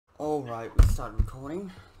Alright, we started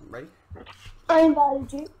recording. Ready? I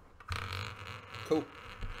invited you. Cool.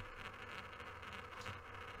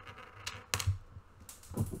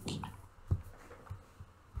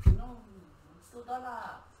 No,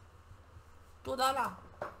 $2.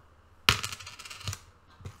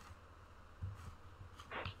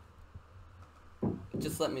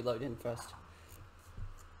 Just let me load in first.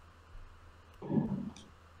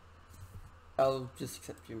 I'll just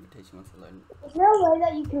accept your invitation once I load in. Is there a way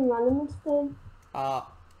that you can run in this thing?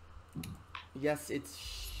 Yes,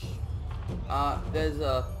 it's there's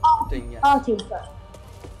a thing, yes. I'll teach that.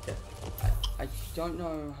 Yeah. I don't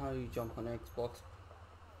know how you jump on Xbox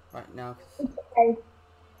right now, cause Okay.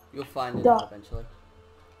 you'll find it Duh. out eventually.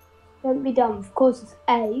 Don't be dumb. Of course it's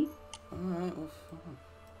A. Alright, well, fine.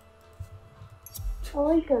 I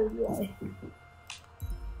like going A.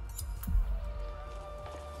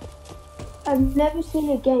 I've never seen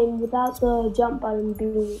a game without the jump button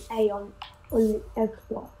being A on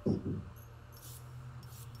Xbox.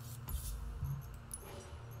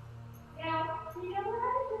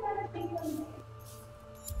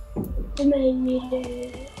 I made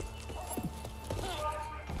it.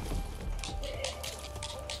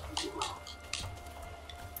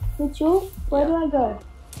 Mitchell, where do I go?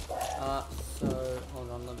 So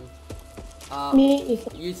hold on, let me.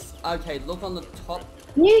 Mute yourself. Okay, look on the top.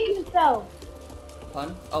 Mute yourself.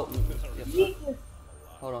 Pardon? Oh, yep. Mute yourself.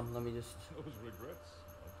 Hold on, let me just. Those regrets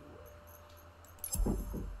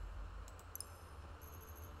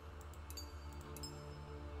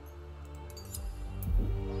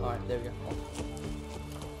Alright, there we go.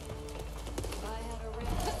 I had a rant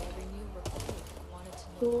for every new recruit that wanted to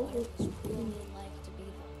know what it was really like to be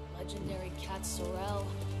the legendary Cat Sorrel.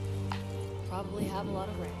 Probably have a lot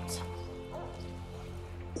of rants.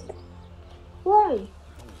 Why?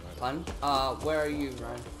 Pardon? Where are you,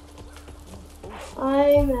 Ryan?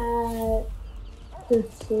 I'm at the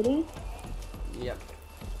city. Yep.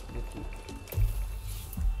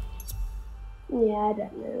 Yeah, I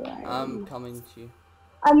don't know where I I'm am. coming to you.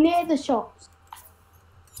 I'm near the shops.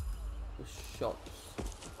 The shops.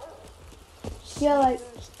 Yeah, like,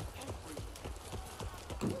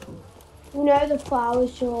 you know, the flower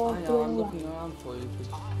shop. I know, I'm and, looking around for you.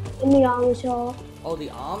 in the armor shop. Oh,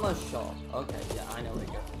 the armor shop. Okay, yeah, I know where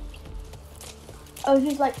you go. I was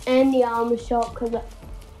just like in the armor shop because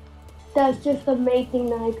that's just the main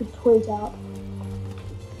thing that I could point out.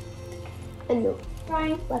 And the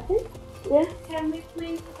weapon? Yeah. Can we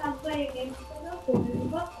please stop playing games?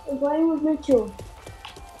 I'm playing with Mitchell.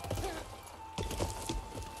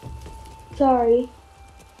 Sorry.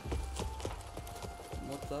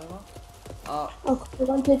 What's that about? Oh, I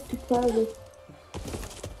wanted to play with.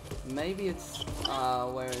 Maybe it's,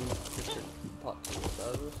 we're in different parts of the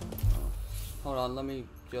server or something. Oh. Hold on, let me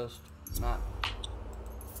just map.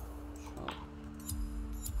 Shop.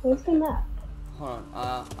 Where's the map? Hold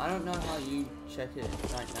on, I don't know how you check it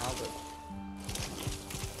right now, but...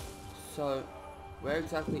 So, where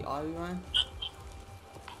exactly are you, Ryan?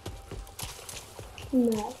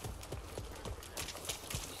 No.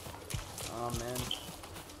 Oh man.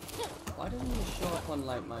 Why doesn't it show up on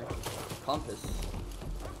like my compass?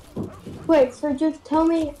 Wait, so just tell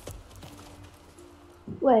me.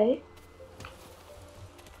 Wait.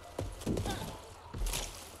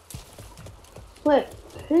 Wait,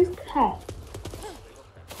 who's cat?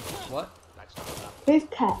 What? Who's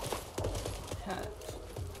cat? Cat.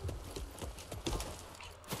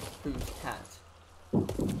 Who's cat? What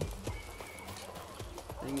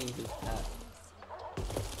do you mean who's cat?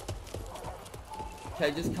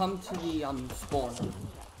 Okay, just come to the spawn.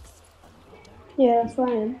 Yeah, that's where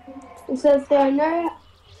I am. It says there are no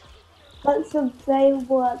hunts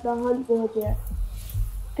available at the hunt board yet.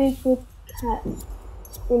 Speak with cat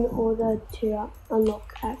in order to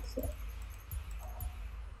unlock access.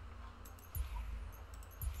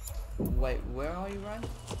 Wait, where are you, Ryan?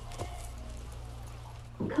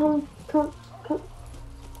 Come. Okay.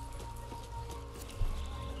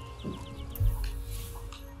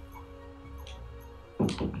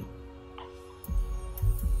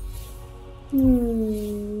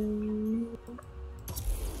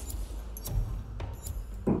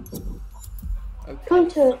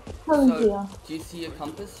 Come So, here. do you see your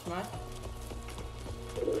compass, right?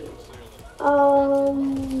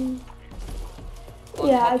 On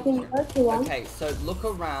Yeah, top I of can the go to one. Okay, so look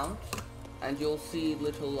around, and you'll see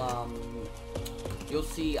little, you'll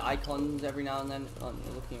see icons every now and then when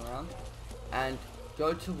you're looking around. And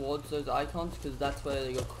go towards those icons, because that's where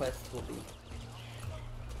your quests will be.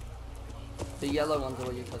 The yellow ones are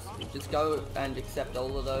where your quests will be. Just go and accept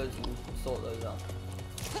all of those and sort those out.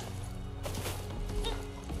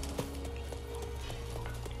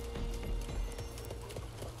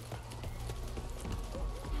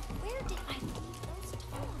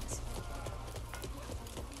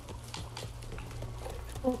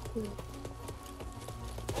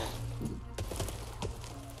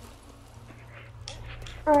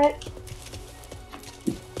 Alright.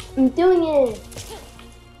 I'm doing it.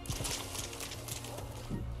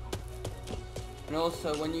 And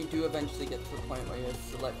also, when you do eventually get to the point where you're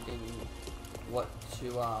selecting what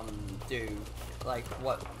to do, like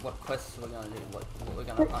what quests we're gonna do, what we're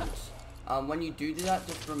gonna hunt. When you do that,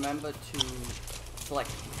 just remember to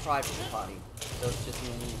select private party. So it's just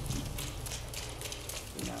me and you.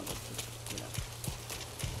 You know, it's just,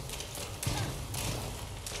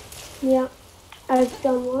 Yeah, I've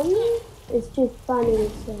done one. It's just finding the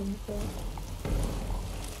same thing.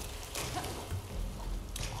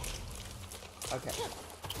 Okay.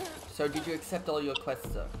 So did you accept all your quests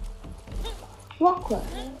though? What quest?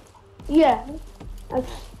 Yeah,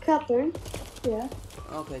 Catherine. Yeah.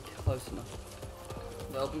 Okay, close enough.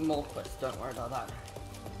 There'll be more quests, don't worry about that.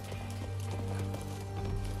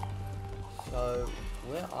 So,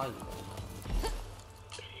 where are you?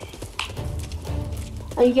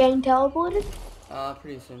 Are you getting teleported?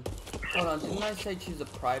 Pretty soon. Hold on, didn't I say choose a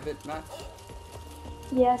private match?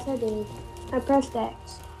 Yes, I did. I pressed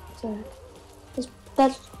X. So,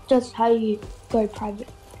 that's just how you go private.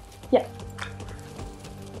 Yeah.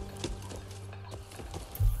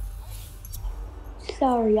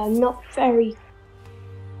 Sorry, I'm not very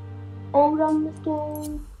old on this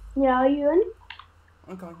game. Yeah, are you in?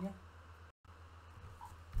 Okay, yeah.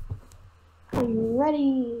 I'm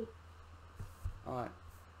ready. Alright.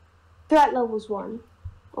 Threat levels 1,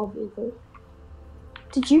 obviously.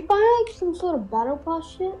 Did you buy like some sort of battle pass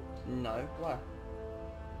shit? No, why?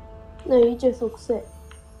 No, you just look sick.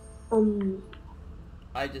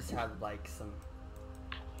 I just have like some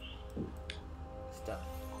stuff.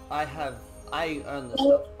 I earn the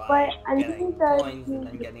stuff by getting coins and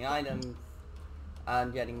then getting items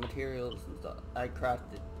and getting materials and stuff. I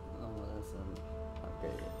crafted all of this and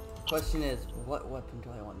upgraded it. Question is, what weapon do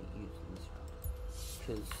I want to use in this round?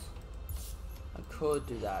 Because I could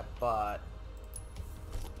do that, but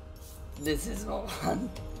this is more fun.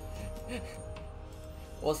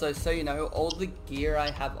 Also, so you know, all the gear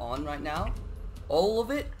I have on right now, all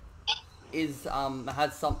of it is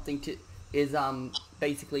has something to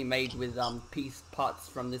basically made with parts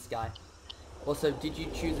from this guy. Also, did you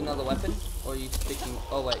choose another weapon, or are you sticking?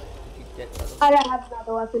 Oh wait, did you get other? I don't have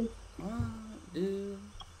another weapon. Dude.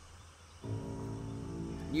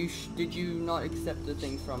 Did you not accept the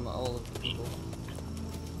thing from all of the people?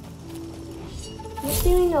 What do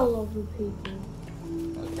you mean all of the people?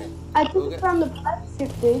 Okay. I took it from the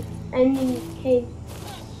flagship dude, and in case.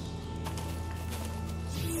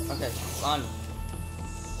 Okay, fun.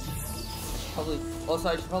 Also,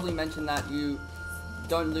 I should probably mention that you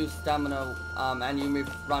don't lose stamina, and you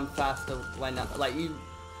run faster when, like, you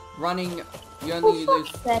only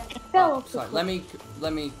lose. Sorry, let me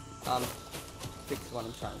fix what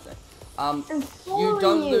I'm trying to say. You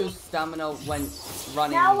don't lose stamina when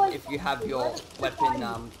running if you have your weapon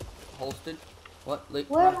holstered. What?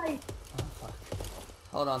 Where am I? Oh, fuck.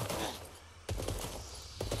 Hold on.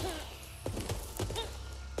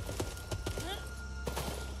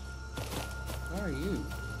 Where are you?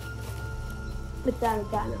 Put down a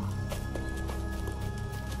banner.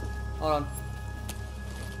 Hold on.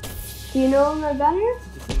 Do you know where my banner is?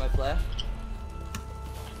 Did you see my flare?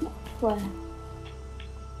 Where?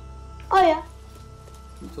 Oh yeah.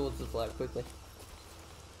 Move towards the flare quickly.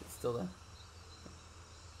 It's still there.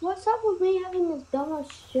 What's up with me having this dumb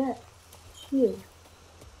shit? Shield.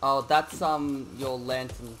 Oh, that's your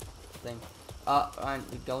lantern thing. Ryan,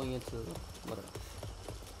 you're going into whatever.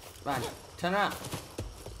 Ryan, turn around.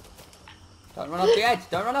 Don't run off the edge.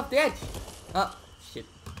 Don't run off the edge. Oh, shit.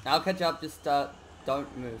 I'll catch up. Just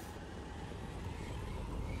don't move.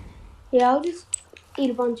 Yeah, I'll just eat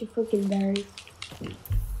a bunch of freaking berries.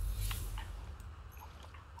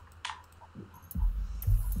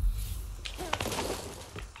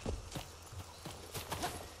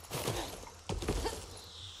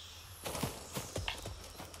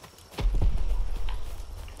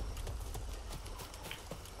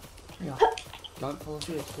 Yeah. Don't fall off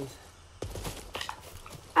the edge, please.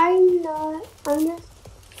 I'm not. I'm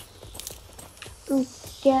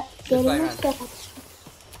just getting myself.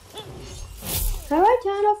 How do I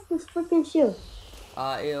turn off this freaking shield?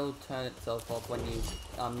 It'll turn itself off when you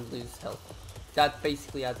lose health. That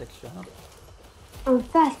basically adds extra health. I'm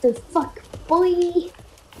fast as fuck, boy.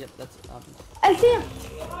 Yep, that's I see him.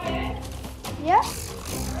 Yeah.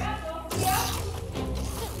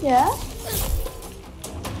 Yeah.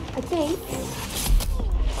 I think.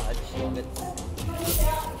 I just love it.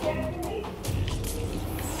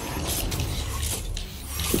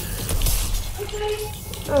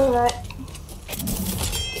 Alright.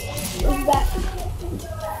 It's back.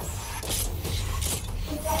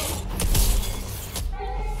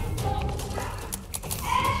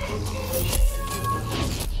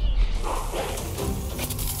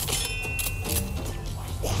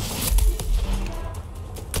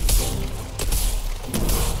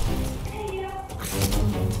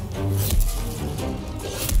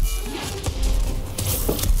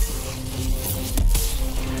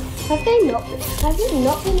 Have you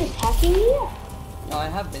not been attacking me yet? No, I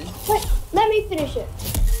have been. Wait, let me finish it.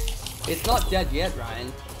 It's not dead yet, Ryan.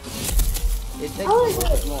 It takes a Oh, little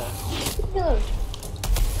bit more. Kill him.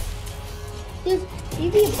 Just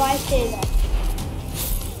you be a bystander.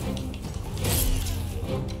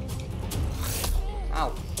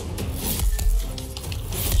 Ow.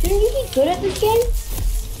 Shouldn't you be good at this game?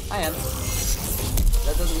 I am.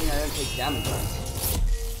 That doesn't mean I don't take damage, right?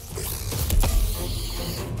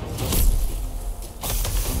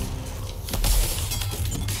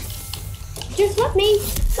 Just let me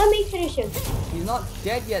finish him. He's not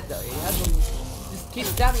dead yet though. He hasn't. Just keep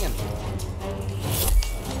stabbing him.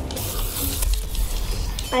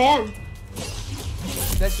 I am.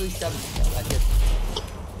 Especially stabbing him. That's it.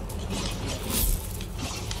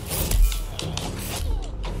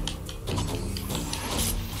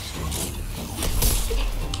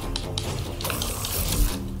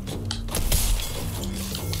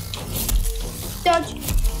 Dodge.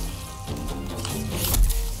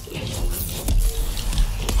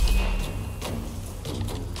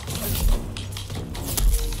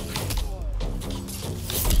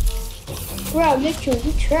 Bro, Mitchell,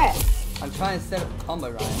 you trapped. I'm trying to set up a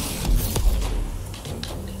combo, Ryan.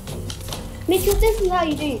 Mitchell, this is how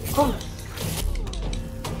you do it. Come on.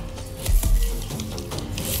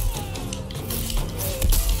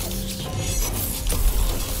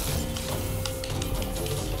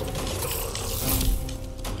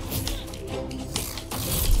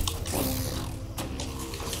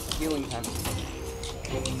 Healing time.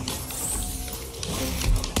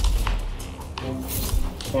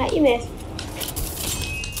 Right, you missed.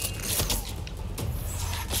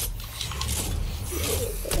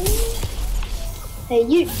 Hey,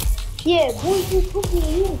 you. Yeah, boy, you took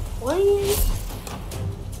me in. Playing.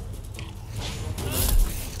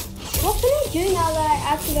 What can I do now that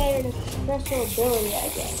I activated a special ability, I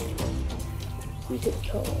guess? You could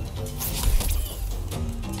kill it.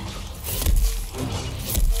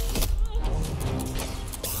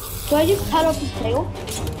 Do I just cut off his tail?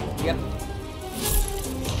 Yep.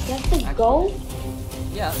 That's the goal?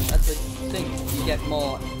 Yeah, that's the thing. You get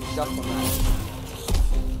more stuff from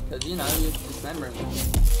that. Because, you know, you're dismembering them.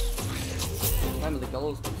 Remember, the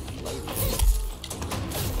goal is to slay them.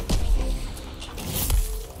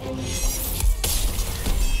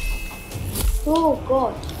 Oh,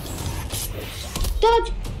 God.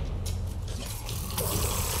 Dodge!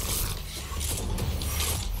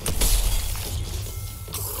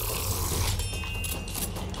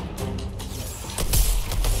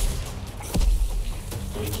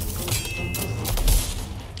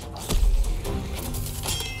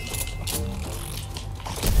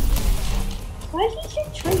 Why is he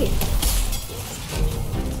so triggered?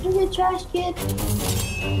 He's a trash kid.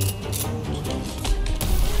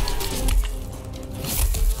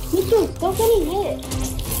 Mitchell, stop getting hit.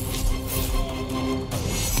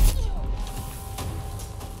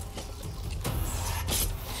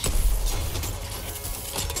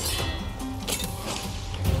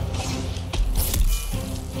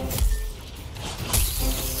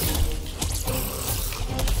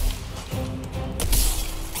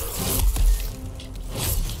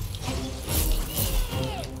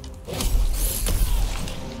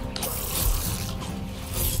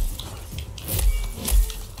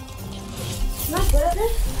 Not good at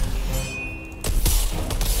this?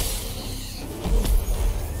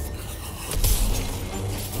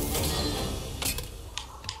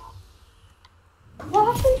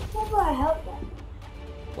 What happens whenever I help them?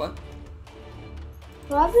 What?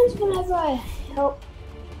 What happens whenever I help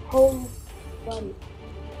hold them?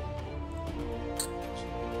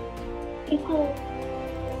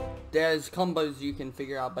 There's combos you can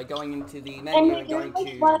figure out by going into the And menu we and do going like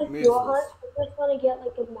to one of moves your list. hunts, we just want to get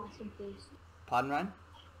like a massive boost. Pardon, Ryan?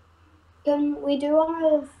 Can we do one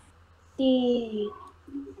of the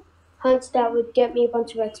hunts that would get me a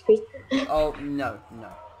bunch of XP? Oh, no, no.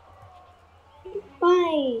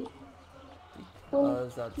 Why?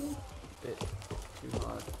 Because that's a bit too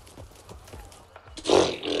hard.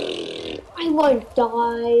 I won't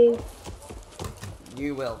die.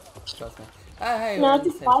 You will, trust me. Oh, hey, No, we're in the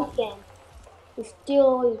just same set. bystand. You steal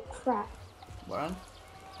all your crap. What, Ryan?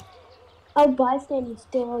 I'll bystand and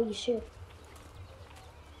steal all your shit.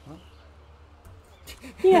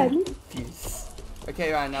 Yeah. Fuse.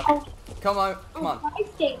 Okay, Ryan, now. Come on.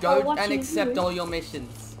 Go and accept all your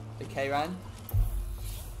missions. Okay, Ryan?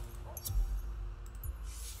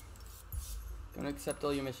 Gonna accept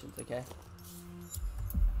all your missions, okay?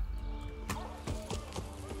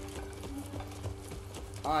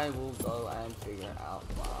 I will go and figure out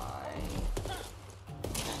my...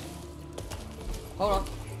 Hold on.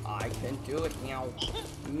 I can do it now.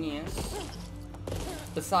 Yes.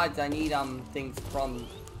 Besides, I need things from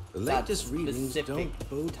The that latest readings specific don't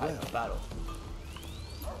bode type well. of battle.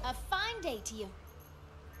 A fine day to you.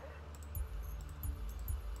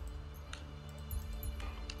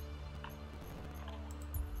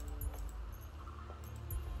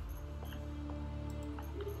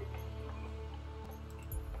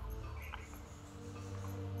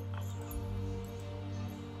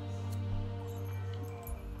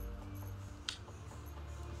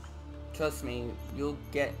 Trust me, you'll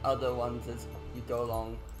get other ones as you go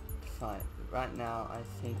along. Fine. Right now, I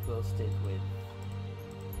think we'll stick with,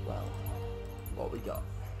 well, what we got.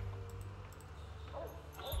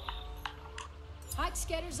 Hike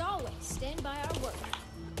scatters always. Stand by our work.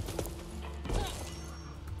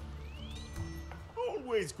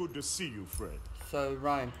 Always good to see you, friend. So,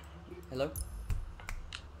 Ryan, hello?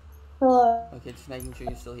 Hello. Okay, just making sure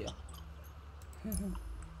you're still here.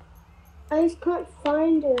 I just can't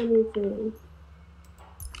find anything.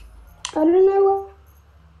 I don't know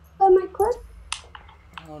what my quest.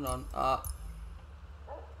 Hold on.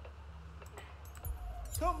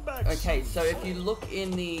 Come back. Okay, soon. so if you look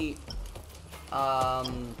in the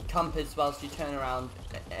compass whilst you turn around,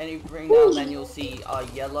 every now and then you'll see a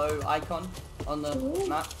yellow icon on the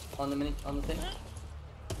map, on the thing.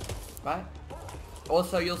 Right?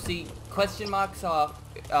 Also, you'll see question marks are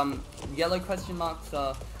yellow question marks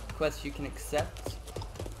are quests you can accept,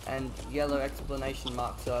 and yellow explanation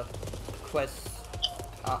marks are quests.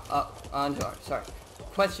 Sorry.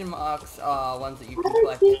 Question marks are ones that you can I don't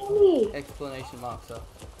collect. see any. Explanation marks are.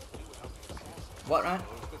 What, Ryan?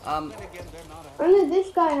 I know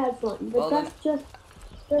this guy has one, but Well, that's just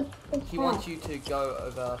He wants you to go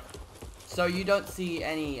over. So you don't see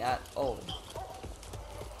any at all.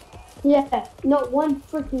 Yeah, not one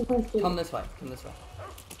freaking question. Come this way. Come this way.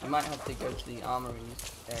 You might have to go to the armory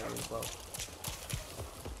area as well.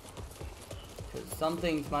 Because some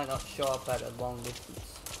things might not show up at a long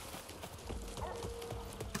distance.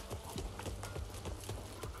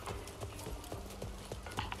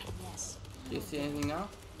 Yes. Do you see anything now?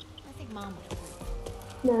 I think Mom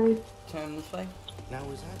will. No. Turn this way. Now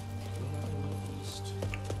is that east?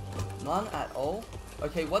 None at all?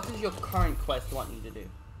 Okay, what does your current quest want you to do?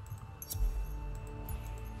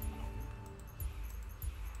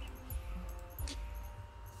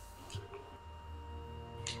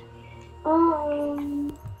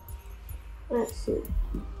 Let's see.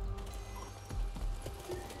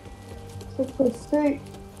 So pursuit,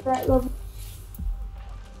 right level.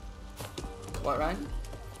 What, Ryan?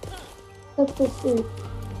 The pursuit.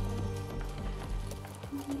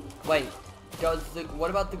 Wait, what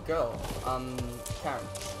about the girl? Karen.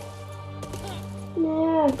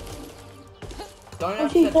 Yeah. Don't Oh,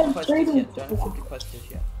 she accept the said quest just greetings. yet. Don't accept the quest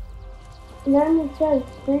just yet. And then it says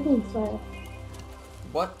greetings, sir.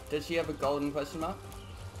 What? Does she have a golden question mark?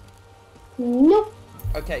 Nope.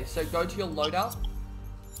 Okay, so go to your loadout.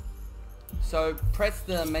 So press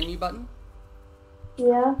the menu button.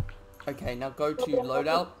 Yeah. Okay, now go to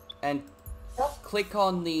loadout and click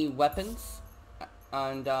on the weapons.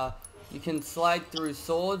 And you can slide through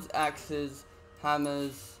swords, axes,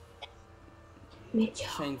 hammers, Mitchell.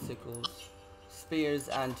 chain sickles, spears,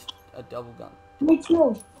 and a double gun.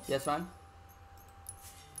 Mitchell. Yes, Ryan?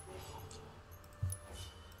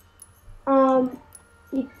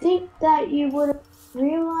 You think that you would have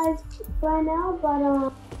realized by now,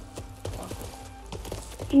 but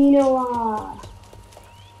you know,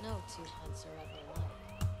 No two hunts are ever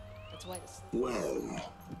alike. That's why this. Well,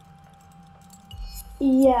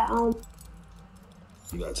 yeah,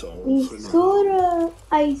 that's all we for now.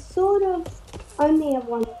 I sort of only have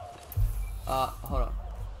one. Hold on.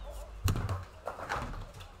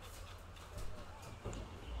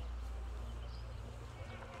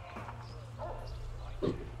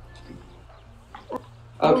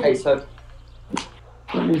 Okay, so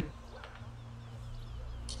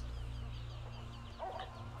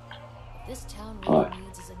This town really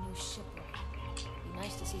needs is a new shipwreck. Be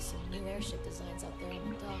nice to see some new airship designs out there in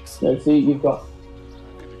the docks. So see, you've got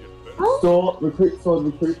sword,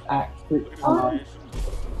 recruit, axe, recruit,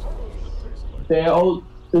 they're all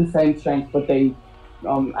the same strength, but they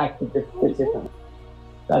act a bit different.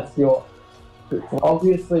 That's your. So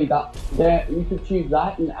obviously, that there you could choose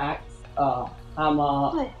that and axe, hammer.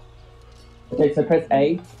 What? Okay, so press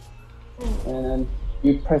A, and then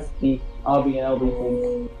you press the RB and LB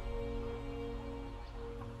thing.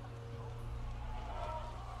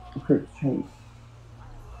 Recruits change.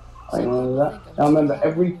 I remember that. Now remember,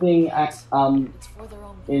 everything It's for their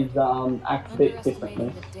own good. is acts a bit differently.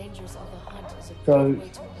 Underestimating the dangers of the hunt is a So- great way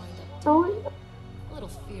to wind up. Oh, A little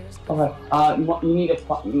fear is good. Okay. You need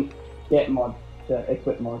a get mod to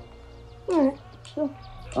equip mod. alright. Sure.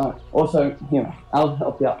 Alright. Also, here, I'll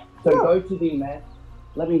help you out. So go to the map.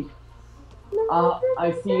 Let me.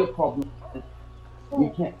 I see your problem. You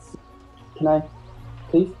can't see. Can I?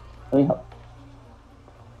 Please? Let me help.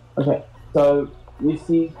 Okay. So you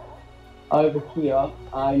see over here.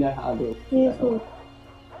 I know how to do it.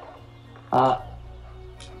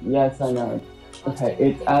 Yes, I know. Okay,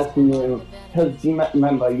 it's asking you because you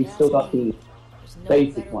remember you still got the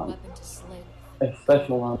basic one, a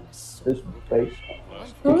special one. This base.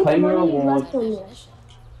 To claim your reward.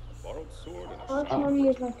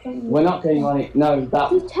 We're not getting money. No, that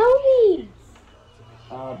Just tell me.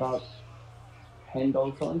 about $10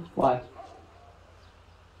 something. Why?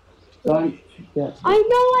 Don't get. I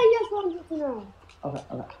know. I just wanted to know.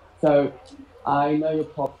 Okay. So I know your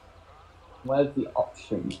problem. Where's the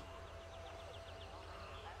option?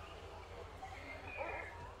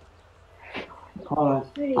 Alright.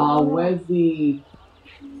 Where's the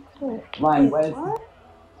line? Where's What?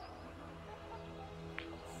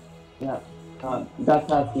 yeah?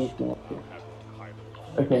 That's asking me.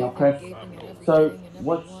 Okay, now press. So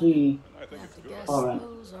what's the? Alright.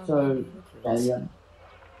 So yeah.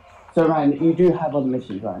 So Ryan, you do have other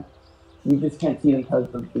missions, right? You just can't see them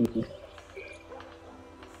because of the.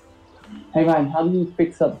 Hey Ryan, how do you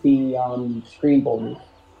fix up the screen borders?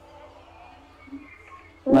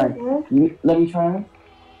 Ryan, let me try it.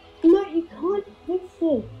 No, you can't fix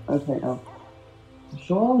it. Okay,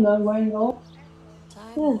 sure, no way, no.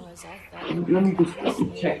 Let me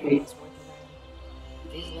just check it.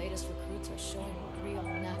 These latest recruits are showing a real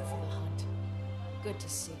knack for the hunt. Good to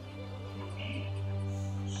see.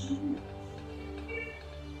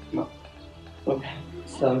 No. Okay,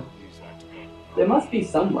 so there must be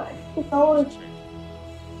some way. It's always.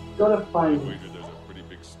 Gotta find it.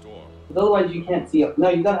 Otherwise you can't see it. No,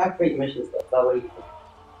 you gotta activate mission stuff. That way you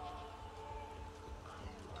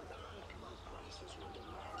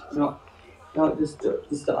can. No, just do it.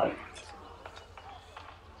 Just die.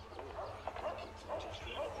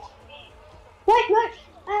 Wait.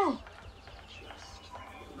 Ah.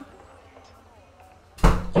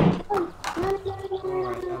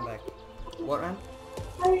 Alright, I'm back. What, Ram?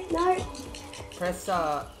 No. Press,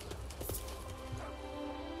 How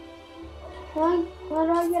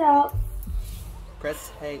do I get out?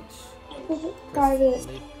 press H. Private.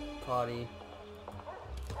 Leave party.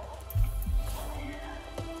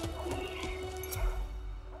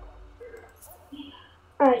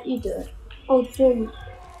 Alright, you do it. Oh, Jim.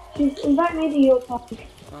 Just invite me to your party.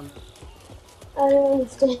 I don't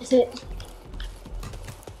understand it.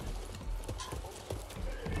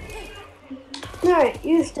 Alright,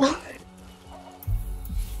 you stop.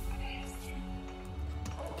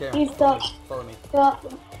 Okay, You stop. Follow me. Stop.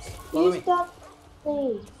 Follow You me. stop,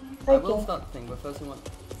 please. I will Okay. start the thing, but first I want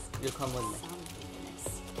you to come with me.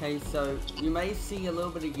 Okay, so you may see a little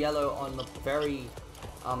bit of yellow on the very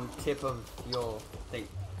tip of your thing.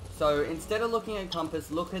 So instead of looking at compass,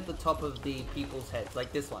 look at the top of the people's heads,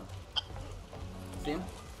 like this one. See him?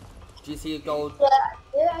 Do you see a gold?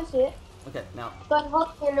 Yeah, I see it. Okay, now But how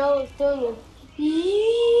can I know it's doing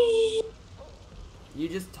it? you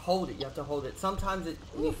just hold it. You have to hold it. Sometimes it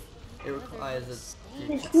requires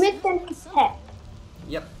a. It's missing his head.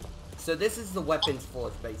 Yep. So this is the weapons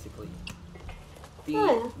forge, basically. The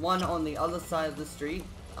Oh. one on the other side of the street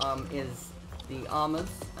is the armors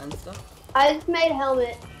and stuff. I just made a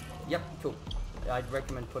helmet. Yep, cool. I'd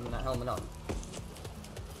recommend putting that helmet on.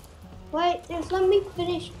 Wait, just let me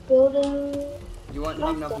finish building. You won't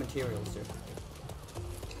have enough materials to.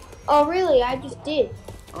 Oh, really? I just did.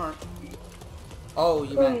 Alright. Oh,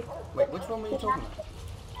 you meant. Wait, which one were you talking about?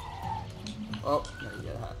 Oh, no, you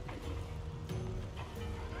get a hat.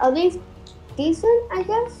 Are these decent, I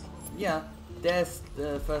guess? Yeah, there's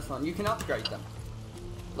the first one. You can upgrade them.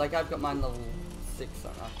 Like, I've got mine level 6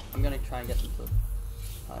 right now. I'm gonna try and get them to the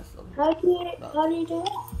highest level. How do you do it?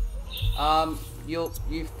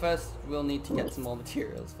 You first will need to get some more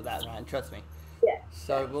materials for that, Ryan, trust me. Yeah.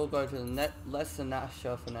 So we'll go to the lesser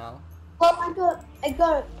Nasher for now. Well, I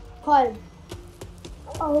got quite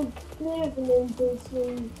a bit of an increase.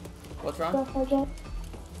 What's wrong? Stuff like that.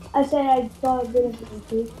 I said I got a bit of an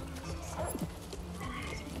increase.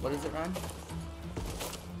 What is it, Ryan?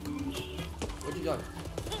 Where'd you go?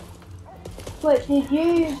 Wait, did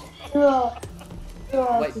you do a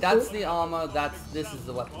Wait, that's the armor, this is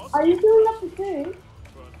the weapon. Are you doing up the two?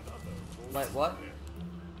 Wait, what?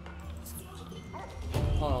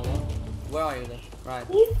 Hold on, what? Where are you then? Ryan.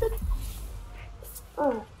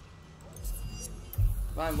 Oh.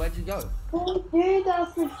 Ryan, where'd you go? Don't do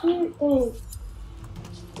that pursuit thing.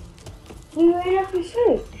 You made a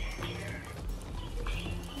pursuit.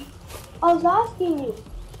 I was asking you.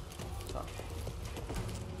 Sorry.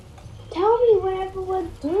 Tell me whenever we're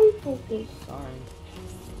doing something. Sorry.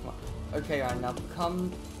 Okay, Ryan, now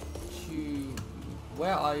come to...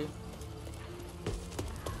 Where are you?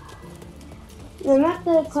 I'm at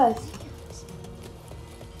the quest.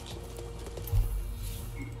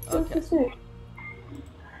 Okay. Pursuit.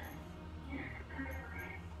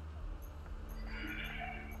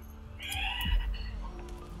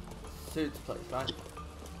 Suits place, right?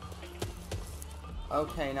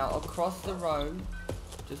 Okay, now across the road,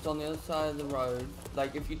 just on the other side of the road,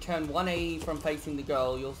 like if you turn 180 from facing the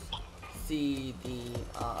girl, you'll see the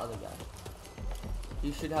other guy.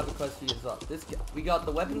 You should have a quest for you as well. This guy, we got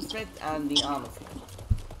the weaponsmith and the armorsmith,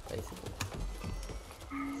 basically.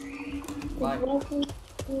 Like,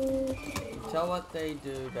 tell what they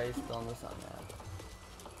do based on the sun now.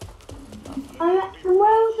 I'm at where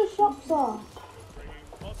all the shops are.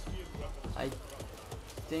 I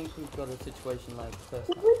think we've got a situation like the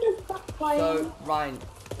first time. We just stop playing. So, Ryan,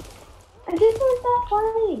 I just want to stop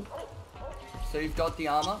playing. so you've got the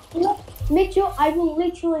armor? Mitchell, I will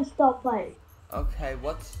literally stop playing. Okay,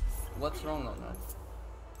 what's wrong on that?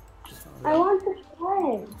 Just I want to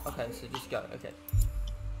play. Okay, so just go. Okay.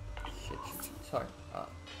 Shit. Sorry.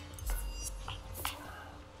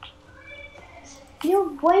 You're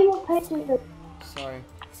way more patient than Sorry.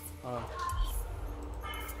 Hold on.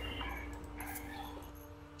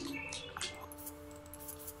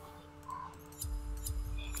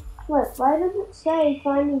 Wait, why does it say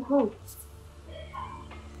finding home?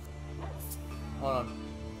 Hold on.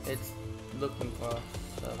 It's looking for us.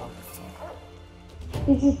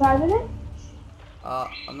 Did you private it?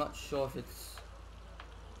 I'm not sure if it's...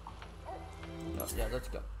 No, yeah, let's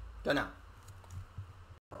go. Go now.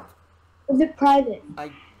 Is it private?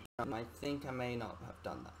 I think I may not have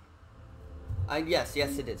done that. Yes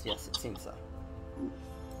it is. Yes, it seems so.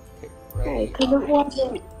 Okay, ready. Because if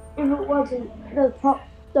it wasn't,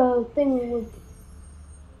 the thing would...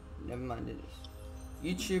 Never mind, it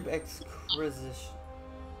is. YouTube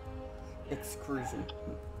exclusion.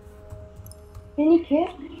 Any kit?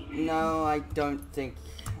 No, I don't think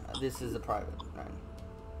this is a private, right?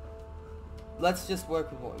 Let's just work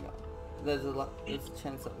with what we got. There's a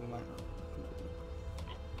chance that we might not.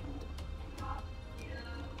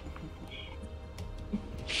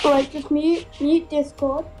 Alright, just mute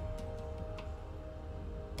Discord.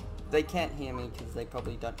 They can't hear me because they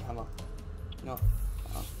probably don't have a... No.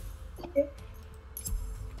 Okay.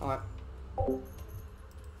 Alright.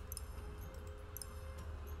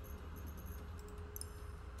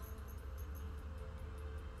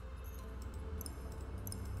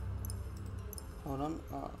 Hold on.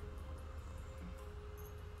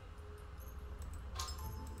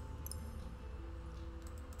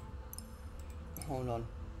 Hold on.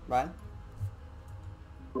 Ryan?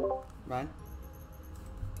 Ryan?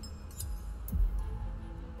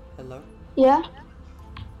 Hello? Yeah?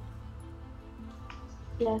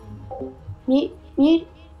 Yeah.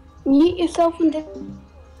 Mute yourself and then...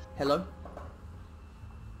 Hello?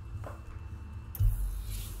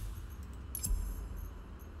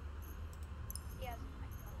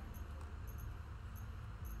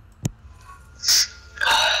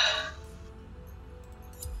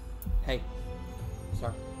 Hey.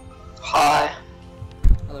 Sorry. Hi.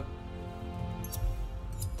 Hello.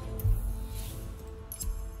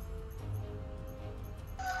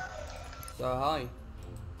 So, hi.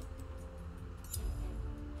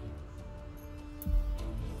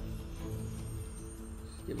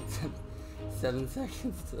 Just give it 7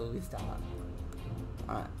 seconds till we start.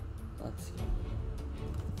 Alright, let's go.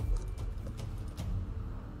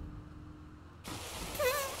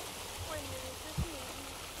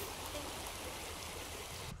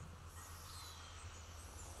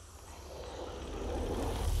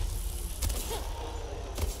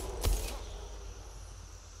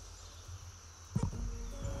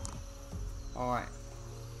 Alright.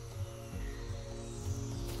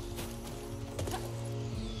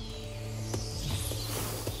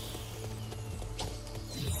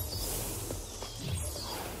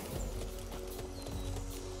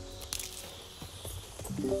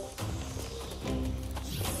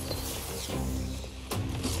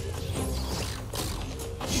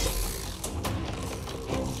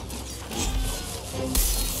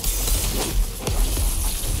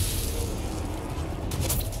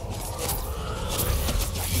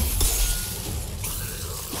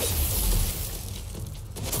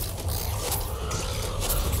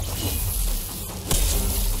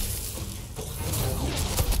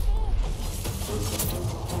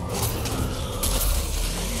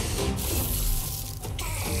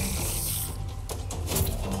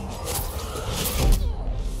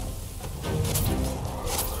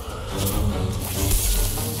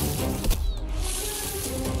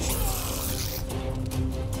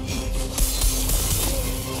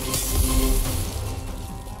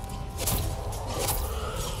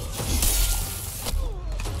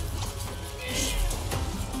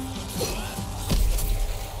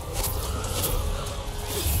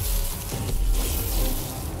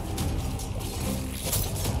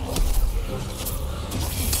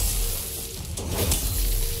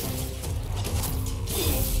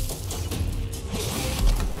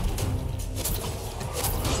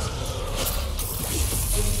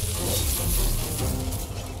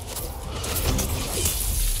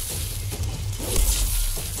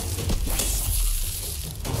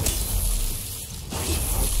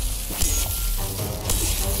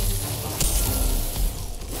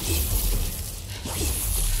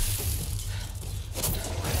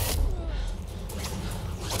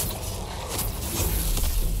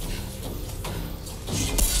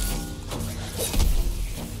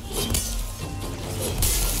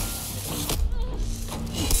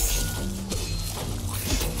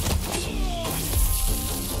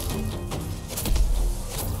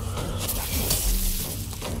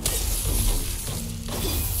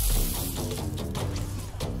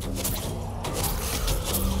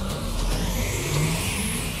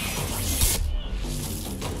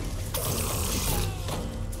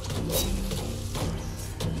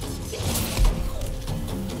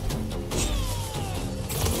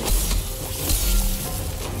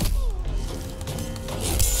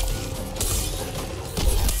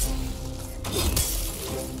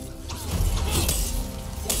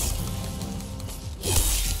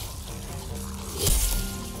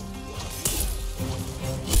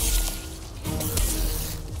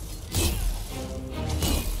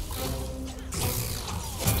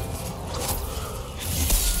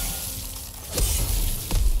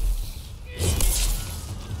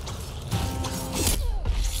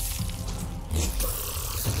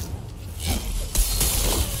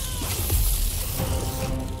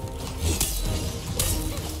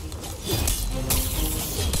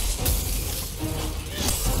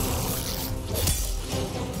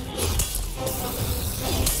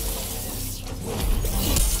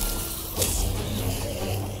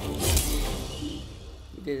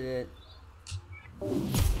 did it.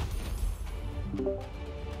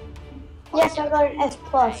 Yes, I got an S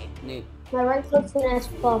plus. Neat. My rank was an S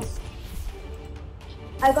plus.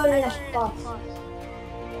 I got an S plus.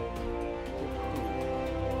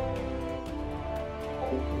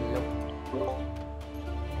 Nope.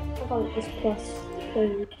 I got an S plus.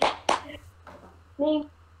 Too. Me.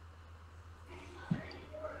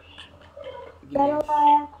 Is that all I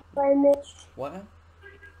have to play, Mitch? What? Is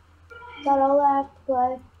that all I have to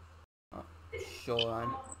play? Sure,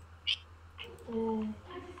 I'm.